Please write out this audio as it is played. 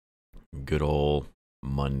good old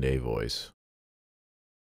Monday voice.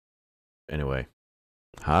 Anyway,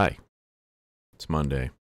 hi. It's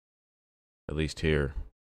Monday. At least here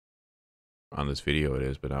on this video it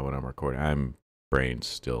is, but not when I'm recording. I'm brain's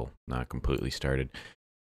still not completely started.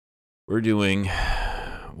 We're doing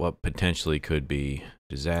what potentially could be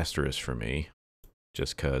disastrous for me,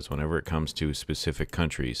 just because whenever it comes to specific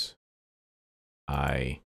countries,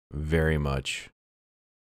 I very much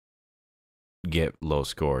get low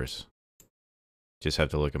scores. Just have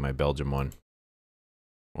to look at my Belgium one.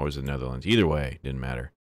 Or was it Netherlands? Either way, didn't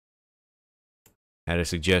matter. Had a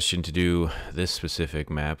suggestion to do this specific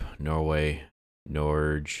map. Norway,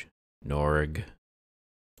 Norge, Norg,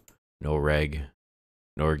 Noreg,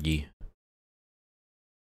 Norgi.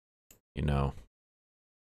 You know,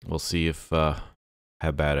 we'll see if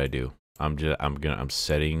how bad I do. I'm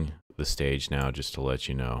setting the stage now just to let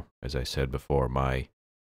you know. As I said before, my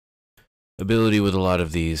ability with a lot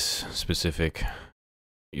of these specific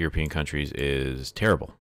European countries is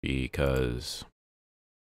terrible because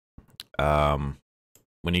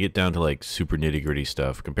when you get down to like super nitty-gritty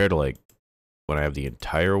stuff compared to like when I have the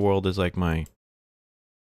entire world as like my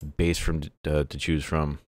base from to choose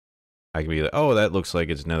from, I can be like, oh, that looks like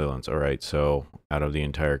it's Netherlands. All right, so out of the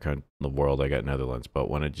entire the world, I got Netherlands. But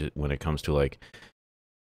when it comes to like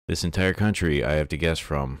this entire country, I have to guess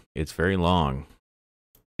from. It's very long,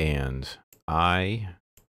 and I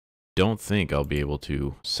don't think I'll be able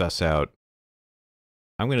to suss out.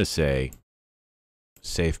 I'm gonna say,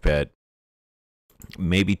 safe bet,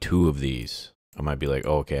 maybe 2 of these. I might be like,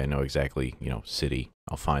 oh, okay, I know exactly, city.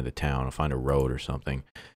 I'll find the town. I'll find a road or something.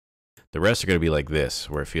 The rest are going to be like this,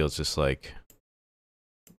 where it feels just like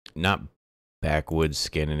not backwoods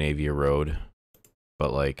Scandinavia road,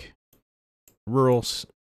 but like rural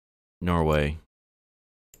Norway.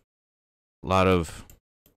 A lot of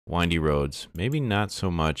windy roads. Maybe not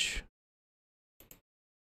so much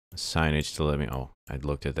signage to let me... Oh, I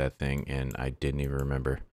looked at that thing and I didn't even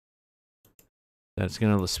remember. That's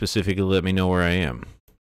going to specifically let me know where I am.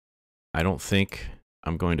 I don't think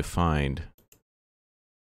I'm going to find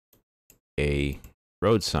a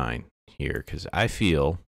road sign here because I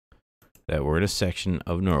feel that we're in a section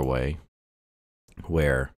of Norway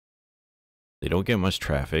where they don't get much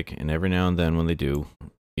traffic, and every now and then when they do,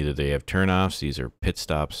 either they have turnoffs, these are pit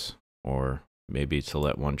stops, or maybe it's to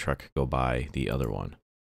let one truck go by the other one.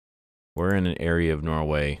 We're in an area of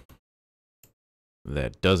Norway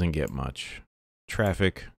that doesn't get much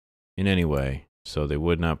traffic in any way, so they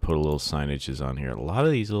would not put a little signages on here. A lot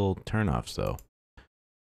of these little turnoffs, though.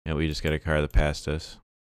 And we just got a car that passed us.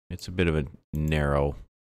 It's a bit of a narrow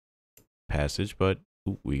passage, but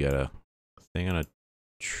ooh, we got a thing on a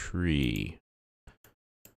tree.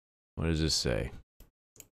 What does this say?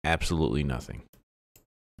 Absolutely nothing.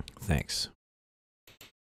 Thanks.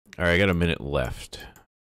 All right, I got a minute left.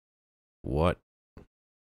 What?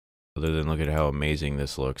 Other than look at how amazing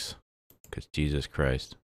this looks. Because Jesus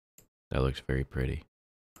Christ, that looks very pretty.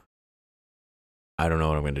 I don't know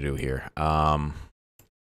what I'm going to do here.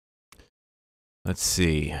 Let's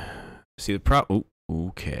see. See the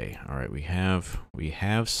okay. All right, we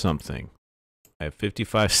have something. I have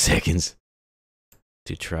 55 seconds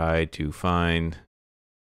to try to find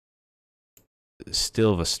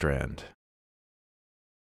Stilvastrand.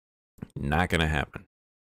 Not going to happen.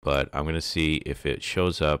 But I'm going to see if it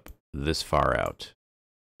shows up this far out.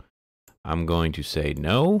 I'm going to say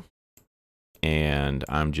no, and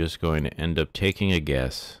I'm just going to end up taking a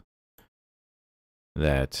guess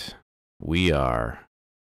that we are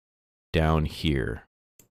down here.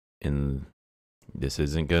 In this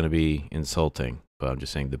isn't going to be insulting, but I'm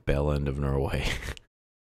just saying the bell end of Norway.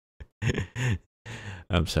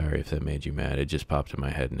 I'm sorry if that made you mad. It just popped in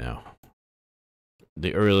my head now.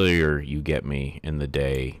 The earlier you get me in the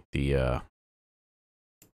day, the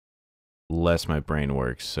less my brain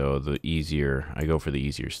works, so the easier I go for the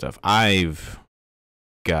easier stuff. I've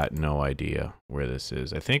got no idea where this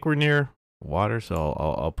is. I think we're near water, so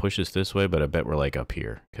I'll push this way, but I bet we're like up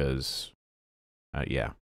here because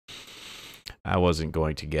yeah, I wasn't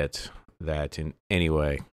going to get that in any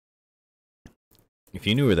way. If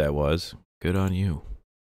you knew where that was, good on you.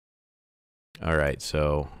 All right,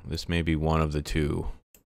 so this may be one of the 2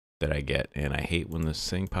 that I get, and I hate when this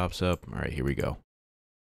thing pops up. All right, here we go.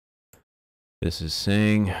 This is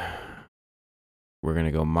saying we're going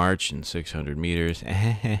to go march in 600 meters.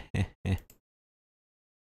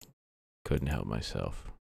 Couldn't help myself.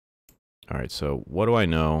 All right, so what do I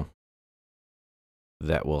know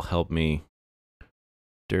that will help me?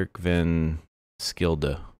 Dirk van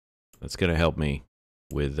Skilde. That's going to help me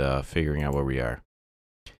with figuring out where we are.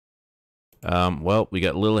 Well, we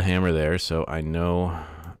got Lillehammer there, so I know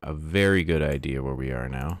a very good idea where we are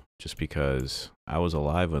now, just because I was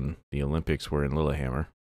alive when the Olympics were in Lillehammer.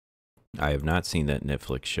 I have not seen that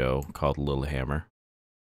Netflix show called Lillehammer.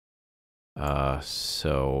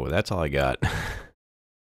 So that's all I got.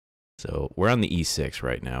 So we're on the E6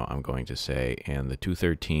 right now, I'm going to say, and the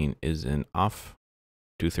 213 is off.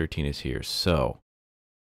 213 is here. So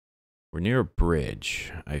we're near a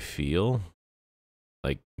bridge, I feel.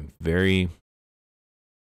 Like very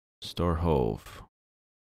Storhove.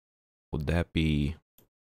 Would that be...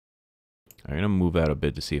 I'm going to move out a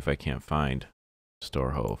bit to see if I can't find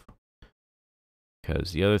Storhove.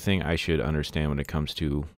 Because the other thing I should understand when it comes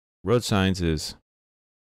to road signs is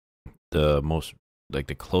the most, like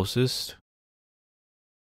the closest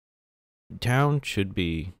town should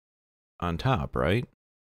be on top, right?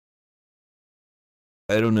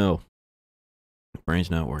 I don't know.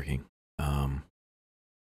 Brain's not working.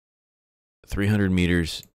 300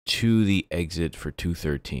 meters to the exit for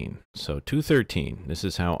 213. So 213, this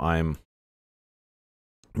is how I'm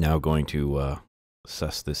now going to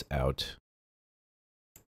suss this out.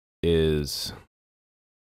 Is...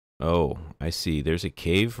 Oh, I see. There's a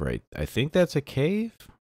cave, right? I think that's a cave?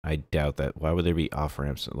 I doubt that. Why would there be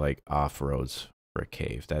off-ramps, like off-roads for a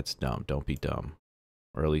cave? That's dumb. Don't be dumb.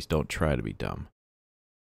 Or at least don't try to be dumb.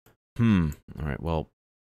 All right, well,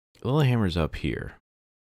 Lillehammer's up here.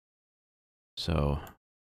 So,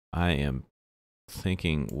 I am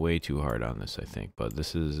thinking way too hard on this, I think. But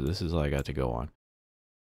this is all I got to go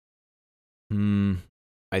on.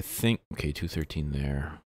 I think... Okay, 213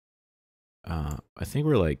 there. I think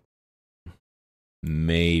we're like...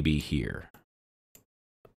 maybe here.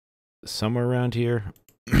 Somewhere around here.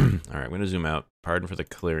 Alright, I'm going to zoom out. Pardon for the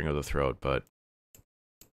clearing of the throat, but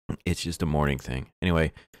it's just a morning thing.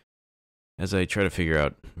 Anyway, as I try to figure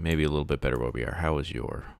out maybe a little bit better where we are, how was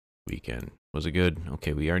your weekend? Was it good?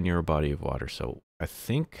 Okay, we are near a body of water, so I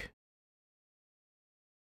think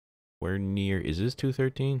we're near... Is this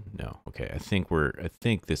 213? No. Okay, I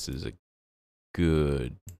think this is a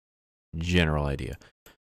good general idea.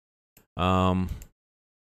 I'm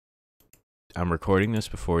recording this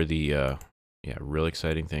before the real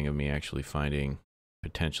exciting thing of me actually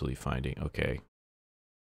potentially finding. Okay,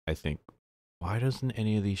 I think, why doesn't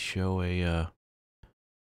any of these show a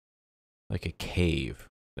like a cave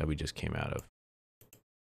that we just came out of?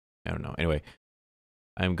 I don't know. Anyway,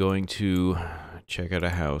 I'm going to check out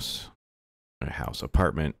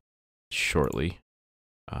apartment shortly.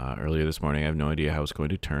 Earlier this morning, I have no idea how it's going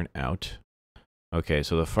to turn out. Okay,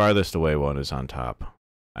 so the farthest away one is on top.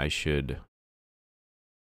 I should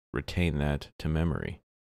retain that to memory.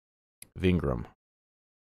 Vingram.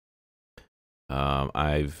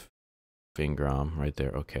 Vingram right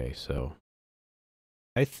there. Okay, so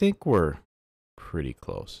I think we're pretty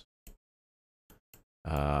close.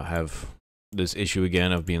 Have this issue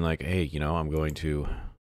again of being like, hey, I'm going to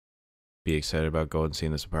be excited about going and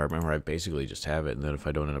seeing this apartment, where I basically just have it, and then if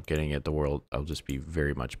I don't end up getting it, I'll just be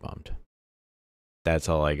very much bummed. That's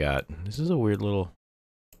all I got. This is a weird little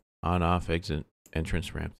on-off exit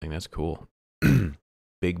entrance ramp thing. That's cool.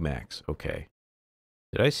 Big Macs. Okay.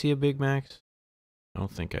 Did I see a Big Macs? I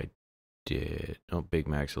don't think I did. Oh, Big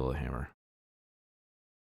Macs Lillehammer.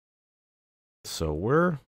 So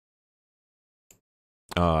we're...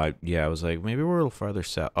 yeah, I was like, maybe we're a little farther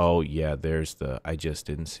south. Oh, yeah, there's I just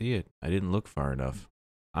didn't see it. I didn't look far enough.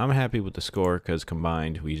 I'm happy with the score, because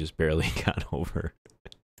combined, we just barely got over.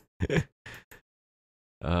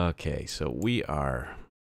 Okay, so we are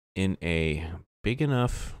in a big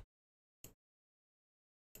enough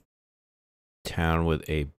town with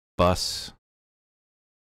a bus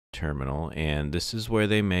terminal, and this is where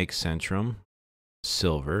they make Centrum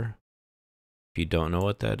Silver. If you don't know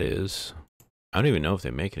what that is, I don't even know if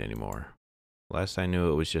they make it anymore. Last I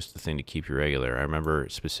knew, it was just the thing to keep you regular. I remember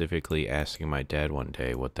specifically asking my dad one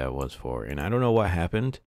day what that was for, and I don't know what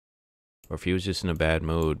happened, or if he was just in a bad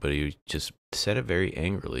mood, but he just said it very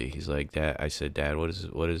angrily. He's like, Dad, I said, Dad, what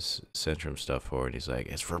is Centrum stuff for? And he's like,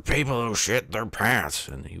 it's for people who shit their pants.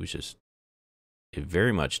 And he was just, it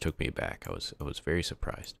very much took me aback. I was very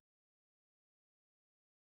surprised.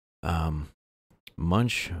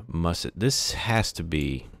 Munch Musset. This has to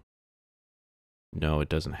be, no, it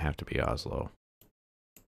doesn't have to be Oslo.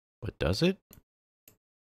 But does it?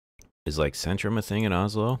 Is like Centrum a thing in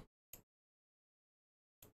Oslo?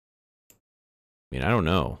 I mean, I don't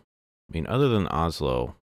know. I mean, other than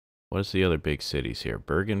Oslo, what is the other big cities here?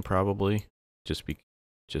 Bergen, probably. Just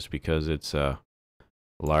because it's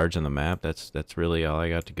large on the map. That's really all I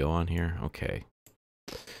got to go on here. Okay.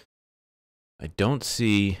 I don't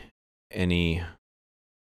see any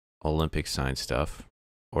Olympic sign stuff,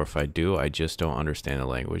 or if I do, I just don't understand the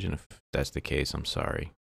language. And if that's the case, I'm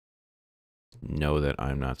sorry. know that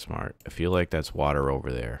I'm not smart. I feel like that's water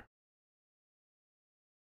over there.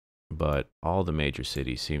 But all the major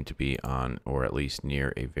cities seem to be on, or at least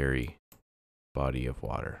near, a very body of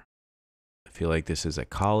water. I feel like this is a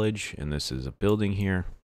college, and this is a building here.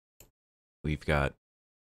 We've got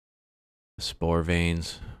spore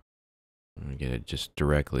veins. I'm gonna get it just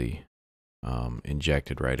directly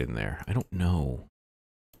injected right in there. I don't know.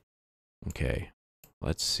 Okay,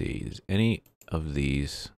 let's see. Is any of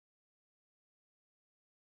these...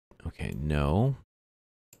 Okay, no.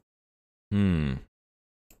 I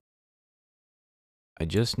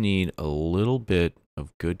just need a little bit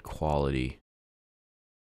of good quality.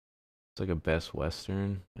 It's like a Best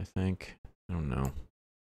Western, I think. I don't know.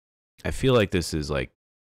 I feel like this is like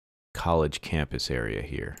college campus area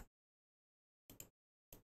here.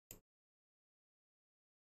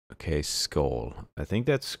 Okay, Skull. I think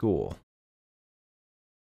that's school.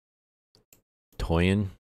 Toyin?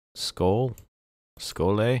 Skull?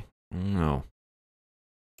 Skole? I don't know.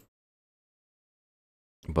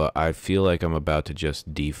 But I feel like I'm about to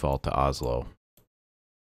just default to Oslo.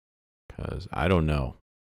 Because I don't know.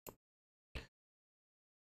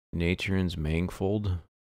 Naturen's Mangfold?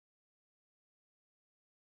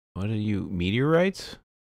 What are you? Meteorites?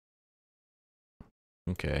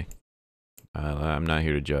 Okay. I'm not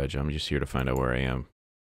here to judge. I'm just here to find out where I am.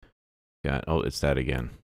 Got, oh, it's that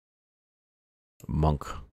again. Monk.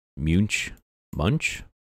 Munch? Munch?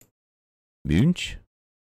 Munch?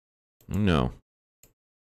 No.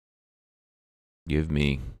 Give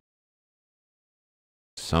me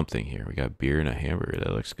something here. We got beer and a hamburger.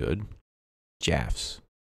 That looks good. Jaffs.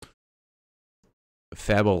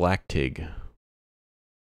 Fabolactig.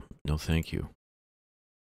 No, thank you.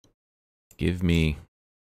 Give me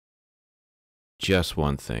just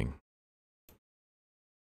one thing.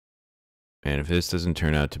 And if this doesn't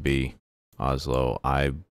turn out to be Oslo,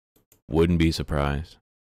 I wouldn't be surprised.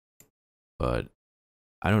 But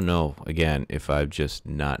I don't know, again, if I've just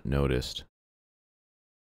not noticed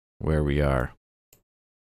where we are.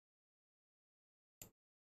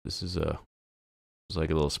 This is it's like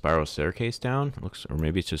a little spiral staircase down. Looks, or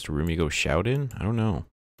maybe it's just a room you go shout in. I don't know.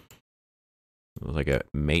 Like a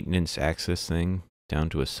maintenance access thing down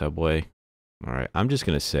to a subway. All right, I'm just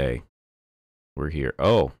gonna say we're here.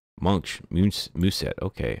 Oh, Munch, Mooseset.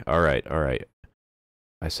 Okay, all right.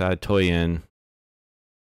 I saw Toyin.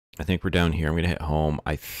 I think we're down here. I'm gonna hit home.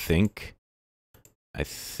 I think I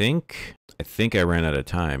ran out of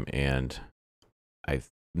time, and I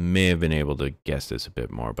may have been able to guess this a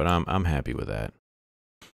bit more, but I'm happy with that.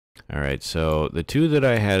 All right, so the two that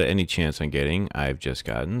I had any chance on getting, I've just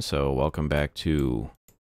gotten. So welcome back to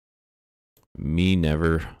me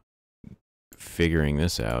never figuring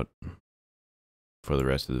this out for the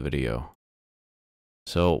rest of the video.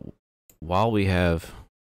 So while we have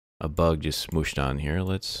a bug just smooshed on here,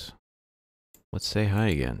 let's say hi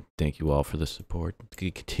again. Thank you all for the support,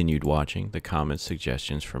 the continued watching, the comments,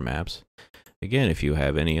 suggestions for maps. Again, if you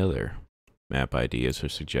have any other map ideas or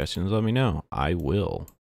suggestions, let me know. I will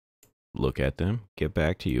look at them, get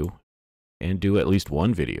back to you, and do at least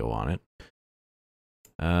one video on it.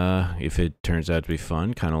 If it turns out to be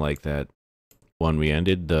fun, kind of like that one we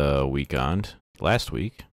ended the week on last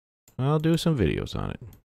week, I'll do some videos on it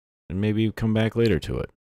and maybe come back later to it.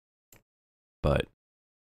 But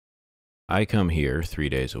I come here 3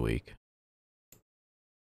 days a week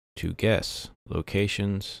to guess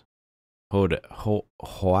locations.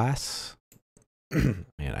 Hoas? Man,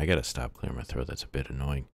 I gotta stop clearing my throat. That's a bit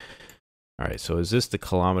annoying. All right, so is this the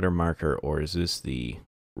kilometer marker or is this the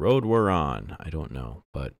road we're on? I don't know,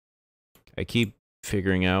 but I keep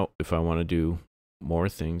figuring out if I want to do more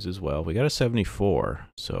things as well. We got a 74,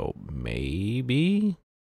 so maybe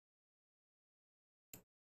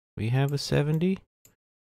we have a 70.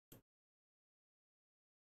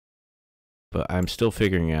 But I'm still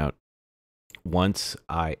figuring out, once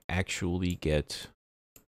I actually get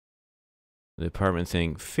the apartment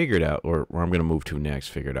thing figured out, or where I'm going to move to next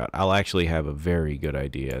figured out, I'll actually have a very good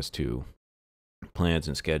idea as to plans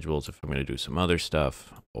and schedules, if I'm going to do some other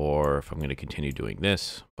stuff, or if I'm going to continue doing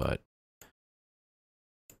this. But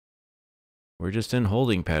we're just in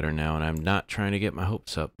holding pattern now, and I'm not trying to get my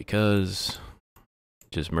hopes up, because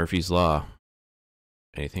just Murphy's Law.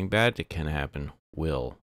 Anything bad that can happen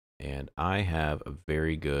will. And I have a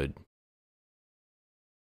very good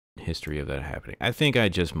history of that happening. I think I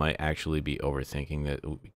just might actually be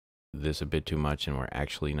overthinking this a bit too much, and we're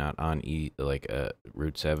actually not on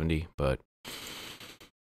Route 70, but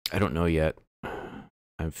I don't know yet.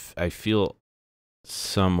 I feel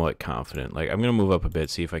somewhat confident. Like, I'm going to move up a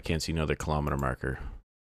bit, see if I can't see another kilometer marker,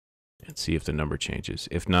 and see if the number changes.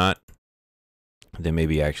 If not, then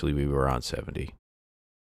maybe actually we were on 70.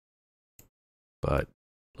 But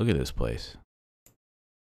look at this place.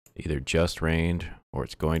 Either just rained or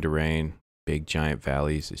it's going to rain. Big giant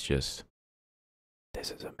valleys. It's just,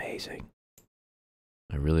 this is amazing.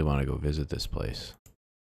 I really want to go visit this place.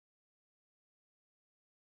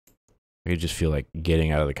 I just feel like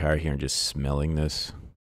getting out of the car here and just smelling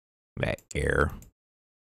that air.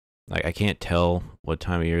 Like, I can't tell what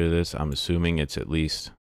time of year it is. I'm assuming it's at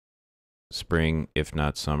least spring, if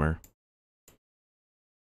not summer.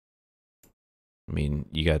 I mean,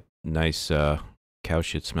 you got nice cow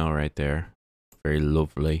shit smell right there. Very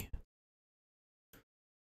lovely.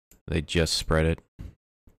 They just spread it.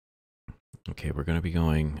 Okay, we're going to be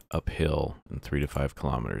going uphill in 3 to 5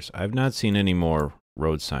 kilometers. I've not seen any more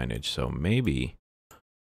road signage, so maybe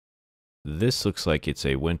this looks like it's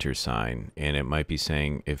a winter sign, and it might be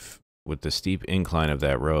saying, if with the steep incline of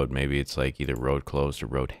that road, maybe it's like either road closed or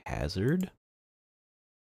road hazard.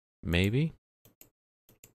 Maybe.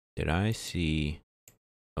 Did I see?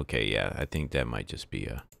 Okay, yeah, I think that might just be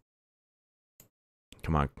a...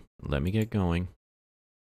 Come on, let me get going.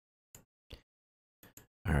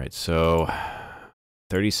 All right, so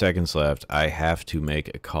 30 seconds left. I have to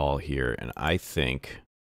make a call here, and I think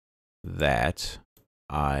that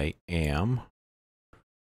I am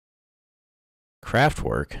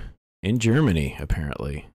Kraftwerk in Germany,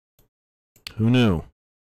 apparently. Who knew?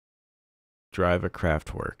 Drive a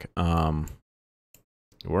Kraftwerk.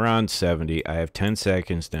 We're on 70. I have 10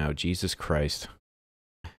 seconds now. Jesus Christ.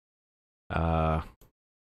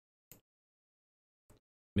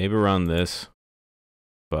 Maybe we're on this,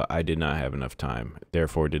 but I did not have enough time.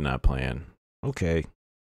 Therefore, did not plan. Okay.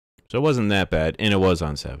 So it wasn't that bad, and it was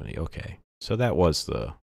on 70. Okay. So that was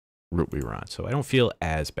the route we were on. So I don't feel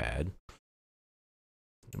as bad.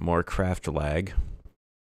 More craft lag.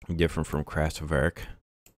 Different from Kraftwerk.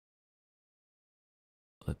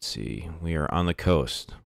 Let's see. We are on the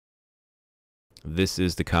coast. This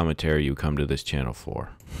is the commentary you come to this channel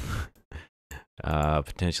for.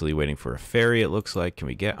 Potentially waiting for a ferry, it looks like. Can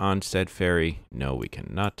we get on said ferry? No, we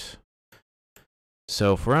cannot.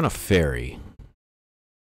 So if we're on a ferry,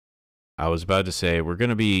 I was about to say we're going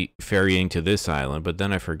to be ferrying to this island, but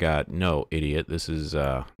then I forgot. No, idiot. This is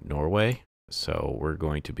Norway. So we're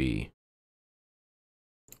going to be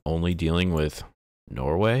only dealing with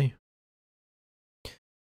Norway.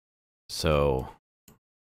 So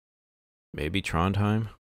maybe Trondheim,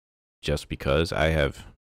 just because I have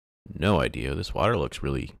no idea. This water looks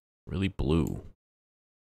really, really blue.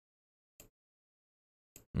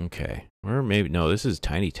 Okay, or maybe, no, this is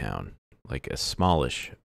tiny town, like a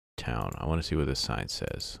smallish town. I want to see what this sign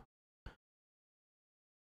says.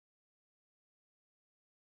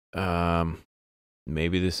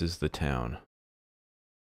 Maybe this is the town.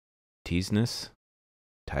 Tiesnes?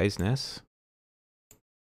 Tiesnes?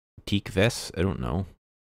 Tikves? I don't know.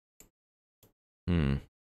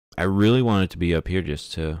 I really want it to be up here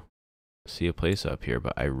just to see a place up here,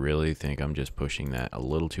 but I really think I'm just pushing that a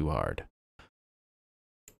little too hard.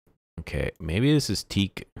 Okay, maybe this is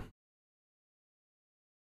Teak.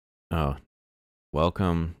 Oh,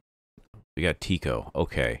 welcome. We got Tico.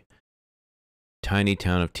 Okay. Tiny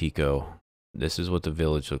town of Tico. This is what the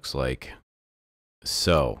village looks like.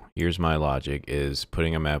 So, here's my logic, is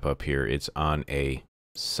putting a map up here. It's on a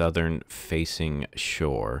southern facing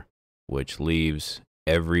shore, which leaves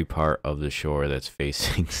every part of the shore that's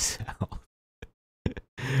facing south,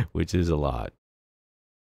 which is a lot.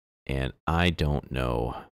 And I don't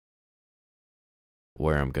know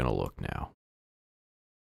where I'm going to look now.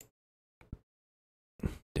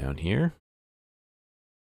 Down here?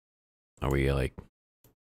 Are we like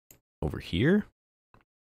over here?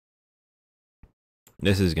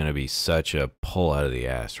 This is going to be such a pull out of the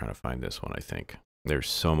ass trying to find this one, I think. There's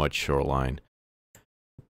so much shoreline.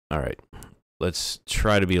 All right. Let's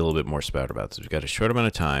try to be a little bit more spout about this. We've got a short amount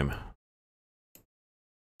of time.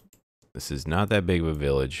 This is not that big of a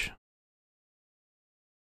village.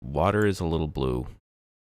 Water is a little blue,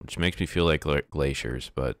 which makes me feel like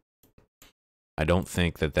glaciers, but I don't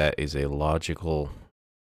think that that is a logical,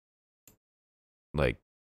 like,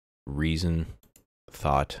 reason,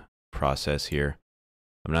 thought process here.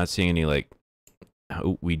 I'm not seeing any, like,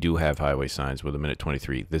 we do have highway signs with a minute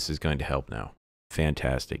 23. This is going to help now.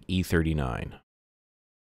 Fantastic. E39.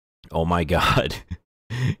 Oh my God.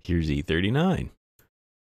 Here's E39.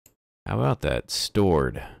 How about that?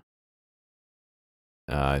 Stored.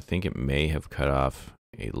 I think it may have cut off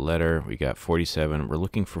a letter. We got 47. We're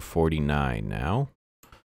looking for 49 now.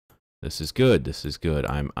 This is good. This is good.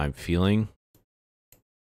 I'm feeling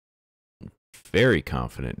very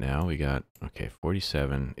confident now. We got, okay,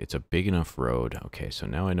 47. It's a big enough road. Okay, so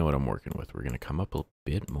now I know what I'm working with. We're going to come up a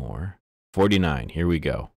bit more. 49. Here we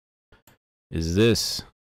go. Is this...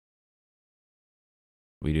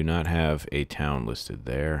 We do not have a town listed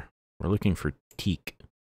there. We're looking for teak.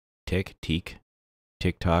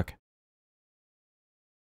 TikTok.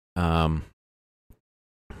 We're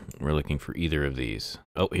looking for either of these.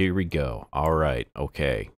 Oh, here we go. All right.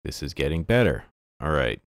 Okay. This is getting better. All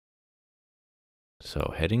right.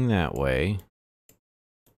 So heading that way.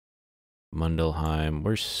 Mundelheim.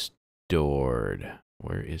 We're stored.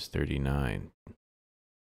 Where is 39?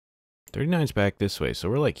 39's back this way. So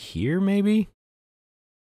we're like here maybe?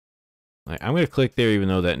 Like, I'm going to click there even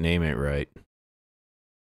though that name ain't right.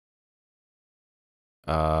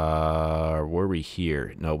 Were we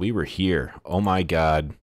here? No, we were here. Oh my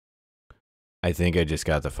god. I think I just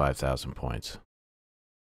got the 5,000 points.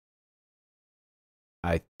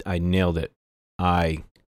 I nailed it. I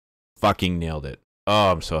fucking nailed it.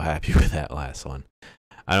 Oh, I'm so happy with that last one.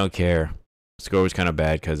 I don't care. Score was kind of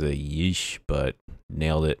bad because of yeesh, but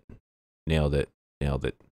nailed it. Nailed it. Nailed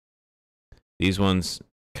it. These ones,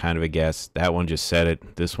 kind of a guess. That one just said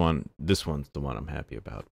it. This one's the one I'm happy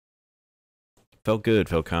about. Felt good,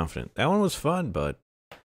 felt confident. That one was fun, but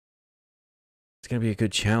it's going to be a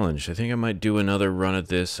good challenge. I think I might do another run at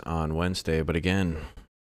this on Wednesday, but again,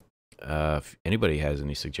 if anybody has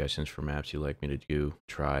any suggestions for maps you'd like me to do,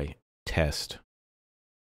 try, test,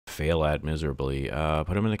 fail at miserably,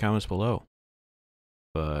 put them in the comments below.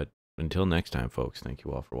 But until next time, folks, thank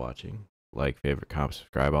you all for watching. Like, favorite, comment,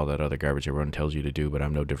 subscribe, all that other garbage everyone tells you to do, but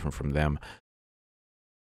I'm no different from them.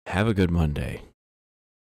 Have a good Monday.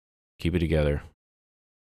 Keep it together.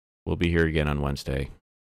 We'll be here again on Wednesday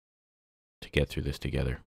to get through this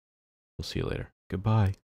together. We'll see you later.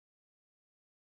 Goodbye.